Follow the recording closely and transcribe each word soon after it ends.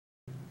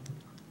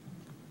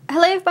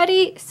Hello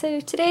everybody,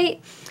 so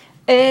today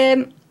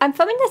I'm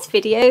filming this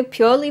video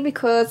purely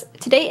because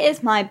today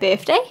is my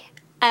birthday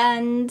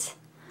and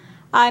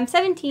I'm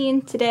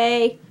 17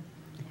 today.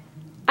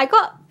 I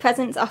got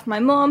presents off my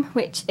mum,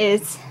 which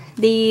is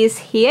these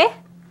here,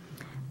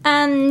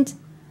 and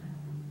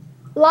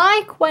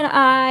like when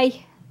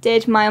I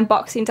did my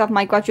unboxings of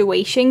my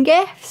graduation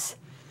gifts,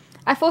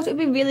 I thought it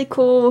would be really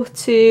cool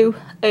to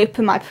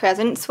open my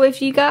presents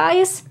with you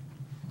guys,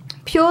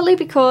 purely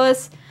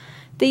because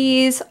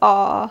these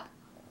are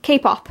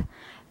K-pop.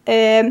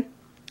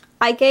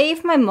 I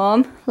gave my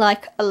mum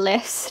like a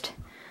list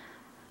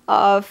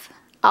of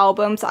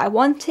albums that I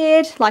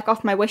wanted, like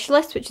off my wish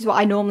list, which is what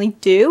I normally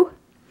do,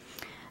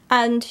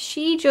 and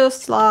she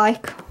just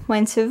like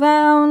went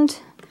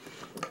around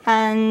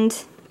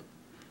and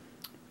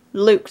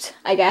looked,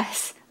 I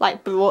guess,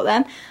 like brought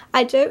them.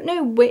 I don't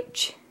know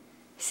which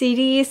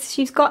CDs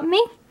she's got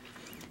me,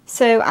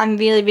 so I'm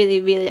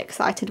really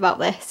excited about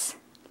this,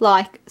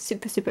 like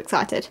super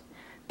excited,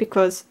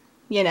 because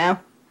you know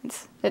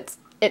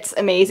it's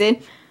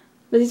amazing.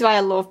 This is why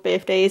I love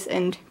birthdays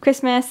and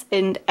Christmas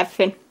and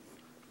everything.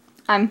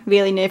 I'm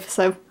really nervous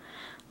though,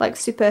 like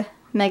super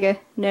mega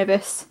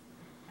nervous.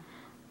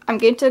 I'm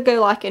going to go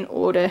like in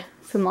order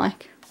from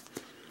like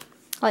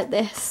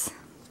this,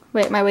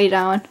 work my way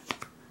down.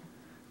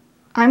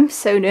 I'm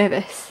so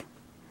nervous.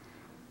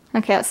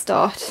 Okay, let's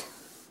start.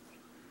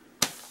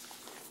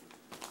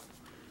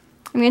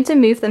 I'm going to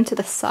move them to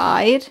the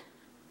side.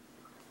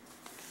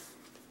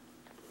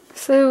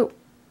 So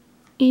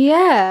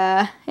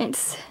yeah,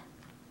 it's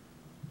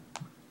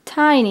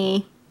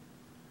tiny.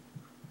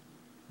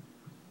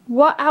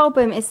 What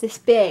album is this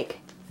big?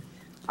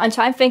 I'm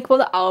trying to think of all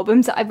the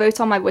albums that I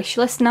wrote on my wish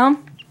list now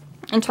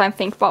and try and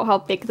think about how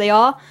big they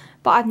are,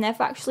 but I've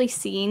never actually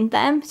seen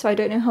them, so I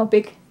don't know how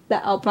big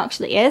that album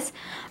actually is.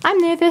 I'm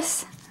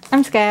nervous,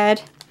 I'm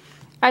scared,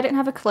 I don't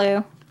have a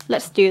clue.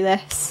 Let's do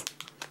this.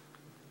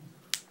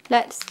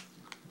 Let's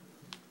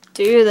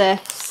do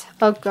this.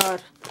 Oh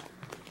god.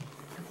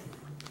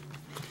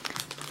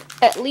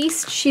 At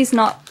least she's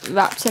not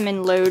wrapped them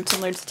in loads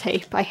and loads of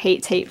tape. I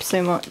hate tape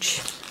so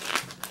much.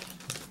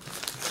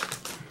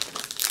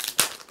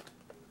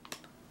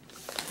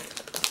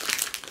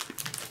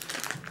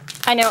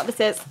 I know what this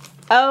is.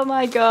 Oh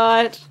my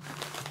god.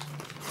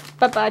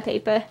 Bye-bye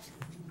paper.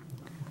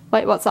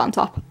 Wait, what's that on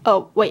top?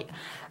 Oh, wait.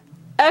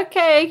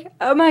 Okay.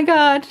 Oh my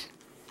god.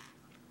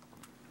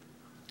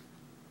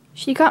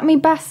 She got me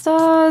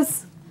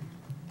Bastards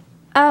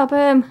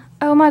album.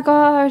 Oh my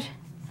god.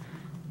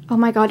 Oh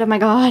my god, oh my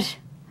god.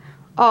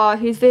 Oh,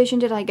 whose version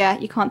did I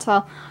get? You can't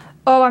tell.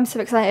 Oh, I'm so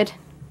excited.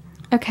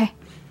 Okay.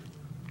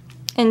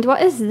 And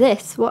what is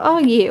this? What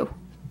are you?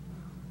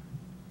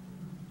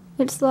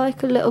 It's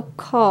like a little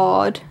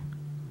card.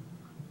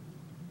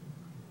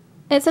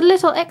 It's a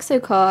little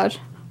EXO card.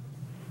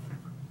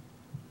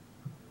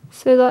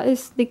 So that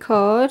is the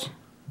card.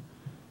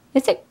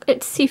 Is it?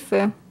 It's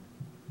see-through.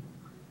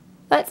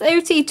 That's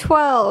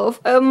OT12.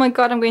 Oh my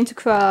god, I'm going to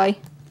cry.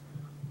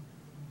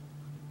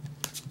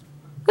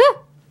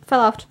 Fell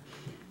out.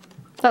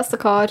 That's the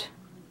card.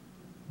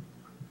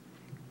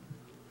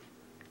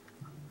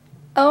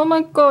 Oh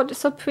my god,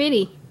 it's so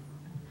pretty.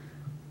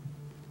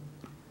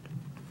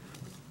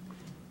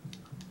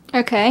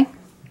 Okay.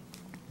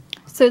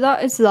 So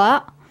that is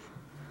that.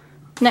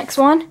 Next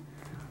one.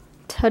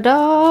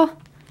 Ta-da!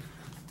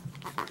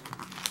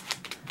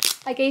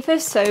 I gave her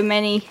so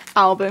many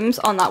albums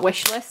on that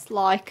wish list,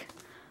 like,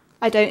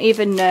 I don't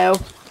even know.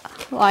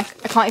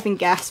 Like, I can't even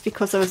guess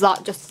because there was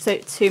that just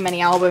too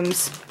many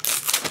albums.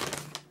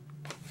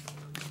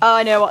 Oh,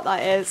 I know what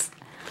that is.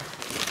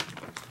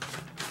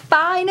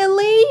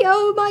 Finally!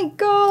 Oh my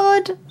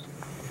god!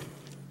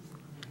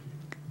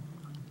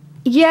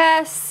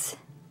 Yes!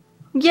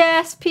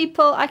 Yes,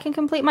 people! I can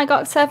complete my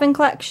GOT7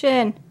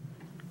 collection!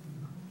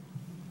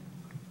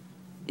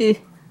 Ew.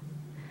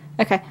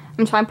 Okay,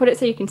 I'm trying to put it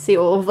so you can see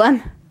all of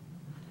them.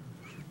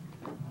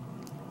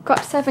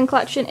 GOT7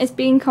 collection is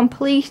being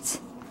complete.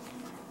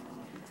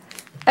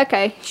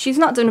 Okay, she's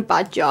not done a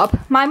bad job.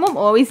 My mum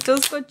always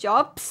does good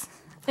jobs.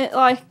 It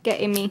like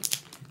getting me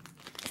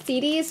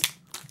CDs.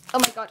 Oh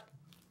my god.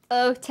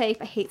 Oh, tape.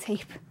 I hate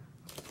tape.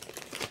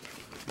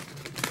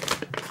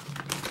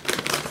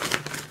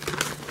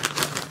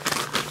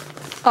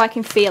 Oh, I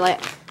can feel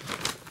it.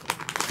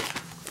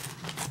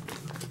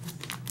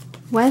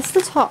 Where's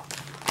the top?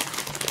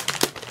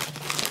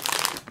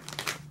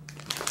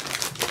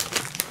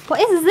 What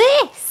is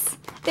this?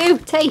 Ooh,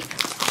 tape.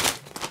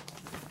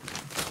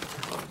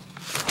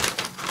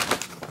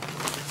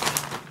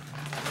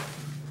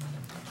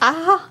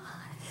 Ah,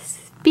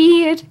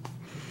 Speed.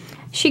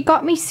 She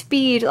got me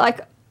Speed,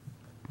 like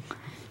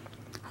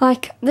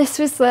this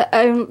was the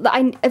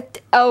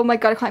oh my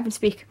god, I can't even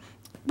speak.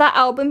 That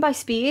album by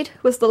Speed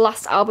was the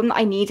last album that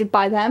I needed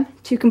by them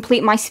to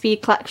complete my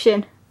Speed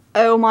collection.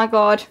 Oh my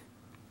god.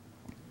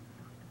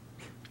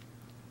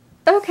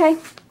 Okay.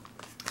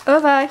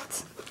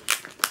 Alright.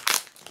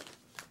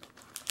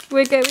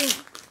 We're going.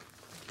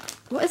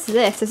 What is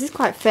this? This is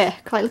quite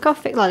thick. Like, look how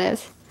thick that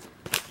is.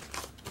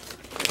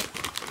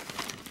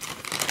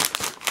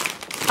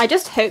 I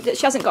just hope that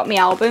she hasn't got me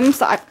albums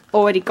that I've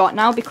already got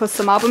now, because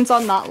some albums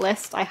on that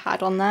list I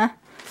had on there.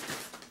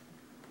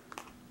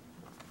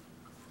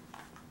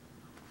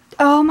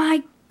 Oh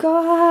my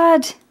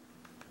god.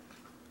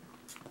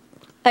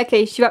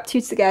 Okay, she wrapped two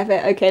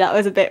together. Okay, that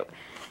was a bit...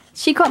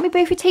 She got me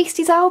both of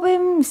Tasty's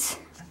albums.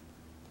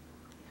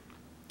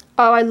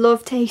 Oh, I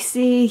love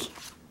Tasty.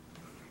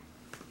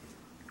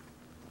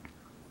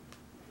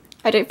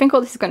 I don't think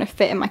all this is going to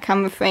fit in my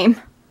camera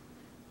frame.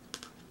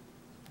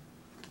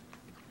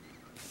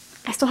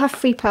 I still have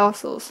 3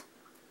 parcels.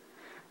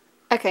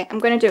 Okay, I'm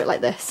going to do it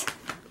like this.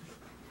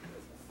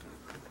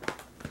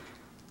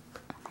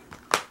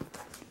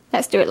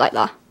 Let's do it like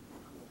that.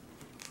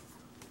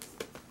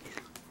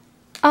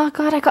 Oh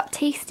god, I got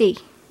Tasty.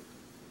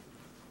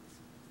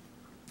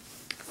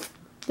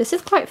 This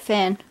is quite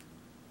thin.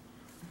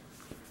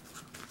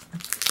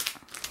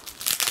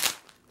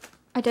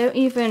 I don't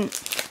even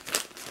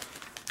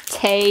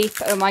tape.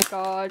 Oh my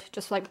god,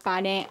 just like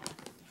ban it.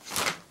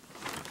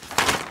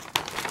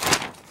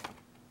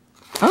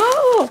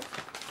 Oh!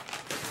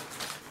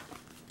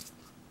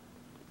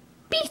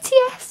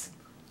 BTS!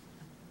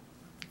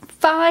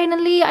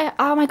 Finally!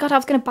 Oh my god, I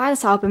was going to buy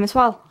this album as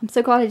well. I'm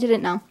so glad I did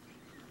it now.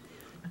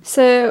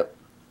 So,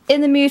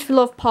 In the Mood for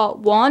Love Part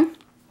 1,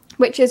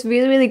 which is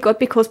really, really good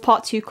because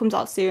Part 2 comes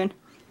out soon.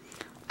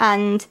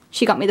 And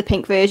she got me the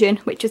pink version,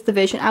 which is the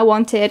version I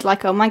wanted.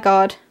 Like, oh my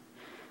god.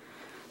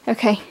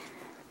 Okay.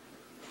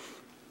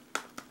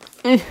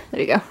 There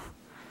we go.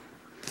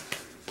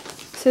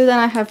 So then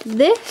I have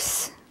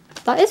this.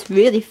 That is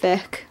really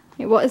thick.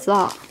 Wait, what is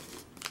that?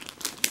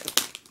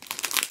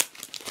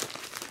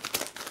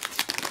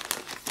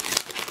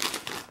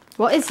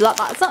 What is that?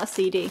 That's not a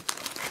CD.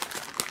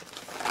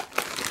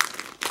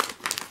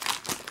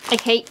 I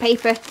hate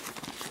paper.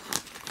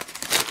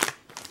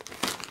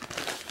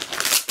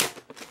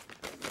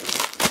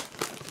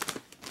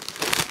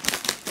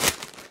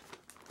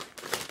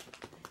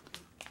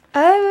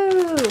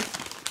 Oh!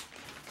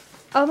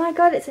 Oh my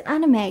god, it's an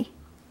anime.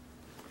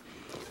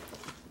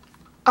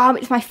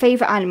 It's my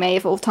favourite anime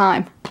of all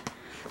time.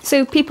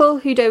 So people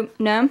who don't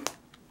know,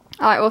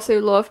 I also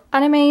love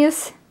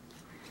animes.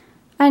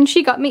 And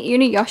she got me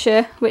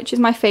Inuyasha, which is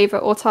my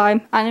favourite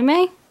all-time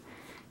anime.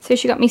 So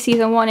she got me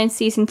season 1 and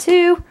season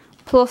 2.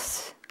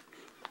 Plus,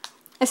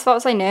 as far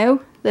as I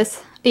know,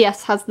 this,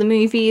 yes, has the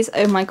movies.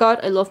 Oh my god,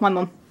 I love my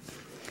mum.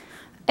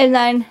 And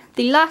then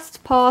the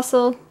last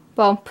parcel,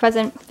 well,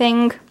 present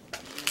thing.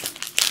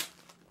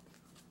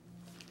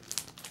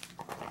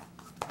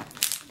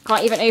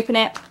 Can't even open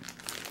it.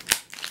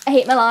 I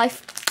hate my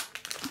life.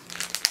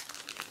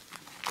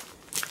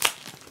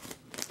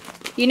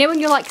 You know when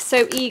you're like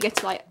so eager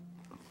to like...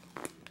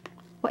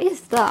 What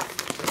is that?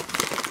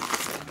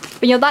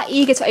 When you're that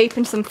eager to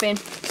open something.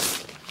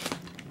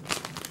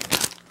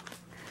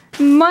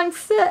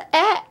 Monster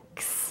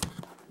X!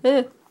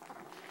 Ugh.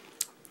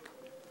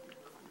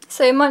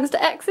 So Monster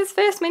X's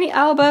first mini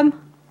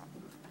album.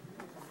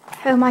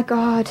 Oh my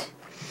god.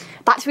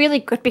 That's really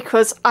good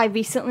because I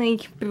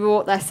recently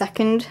bought their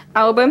second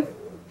album.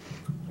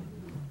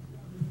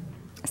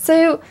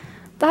 So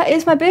that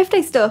is my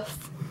birthday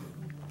stuff.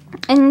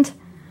 And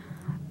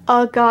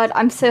oh god,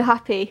 I'm so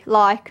happy.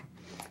 Like,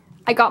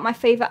 I got my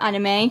favourite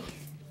anime.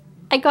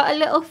 I got a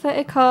little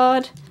photo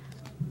card.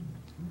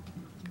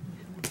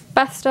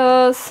 Best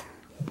stars.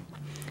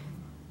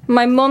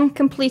 My mum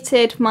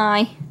completed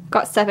my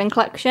Got 7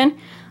 collection.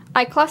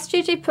 I classed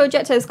JJ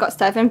Project as Got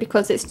 7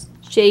 because it's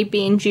J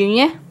being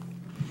junior.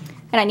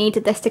 And I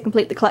needed this to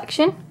complete the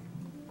collection.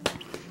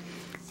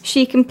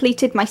 She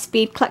completed my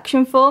Speed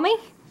collection for me.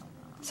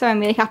 So I'm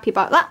really happy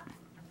about that.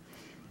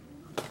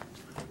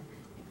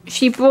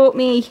 She brought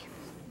me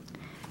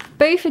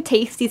both of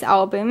Tasty's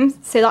albums,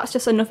 so that's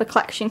just another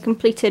collection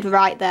completed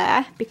right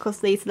there because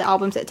these are the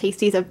albums that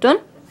Tasty's have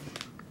done.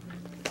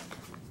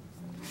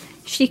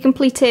 She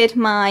completed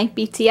my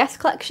BTS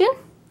collection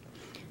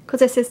because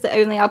this is the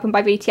only album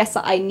by BTS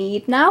that I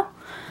need now.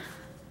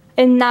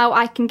 And now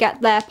I can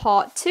get their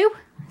part 2,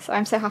 so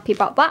I'm so happy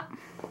about that.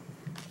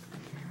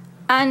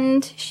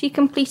 And she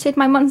completed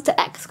my Monster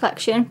X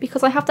collection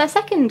because I have their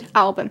second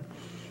album.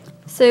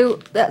 So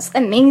that's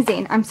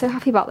amazing. I'm so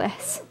happy about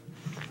this.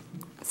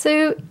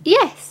 So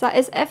yes, that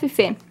is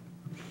everything.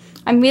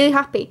 I'm really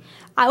happy.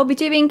 I will be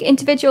doing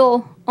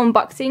individual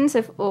unboxings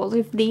of all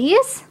of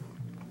these.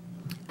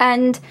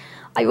 And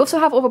I also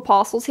have other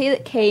parcels here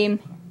that came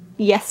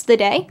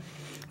yesterday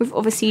with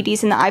other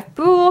CDs that I've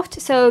bought.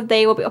 So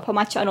they will be up on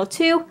my channel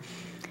too.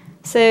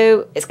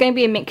 So it's going to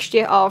be a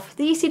mixture of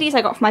these CDs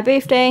I got for my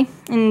birthday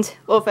and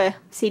other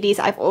CDs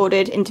I've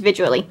ordered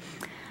individually.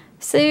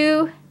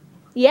 So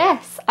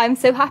yes, I'm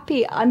so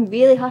happy. I'm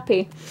really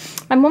happy.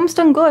 My mum's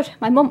done good.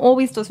 My mum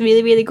always does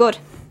really, really good.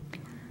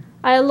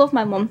 I love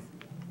my mum.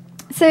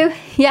 So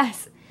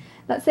yes,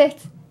 that's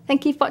it.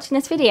 Thank you for watching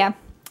this video.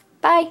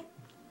 Bye.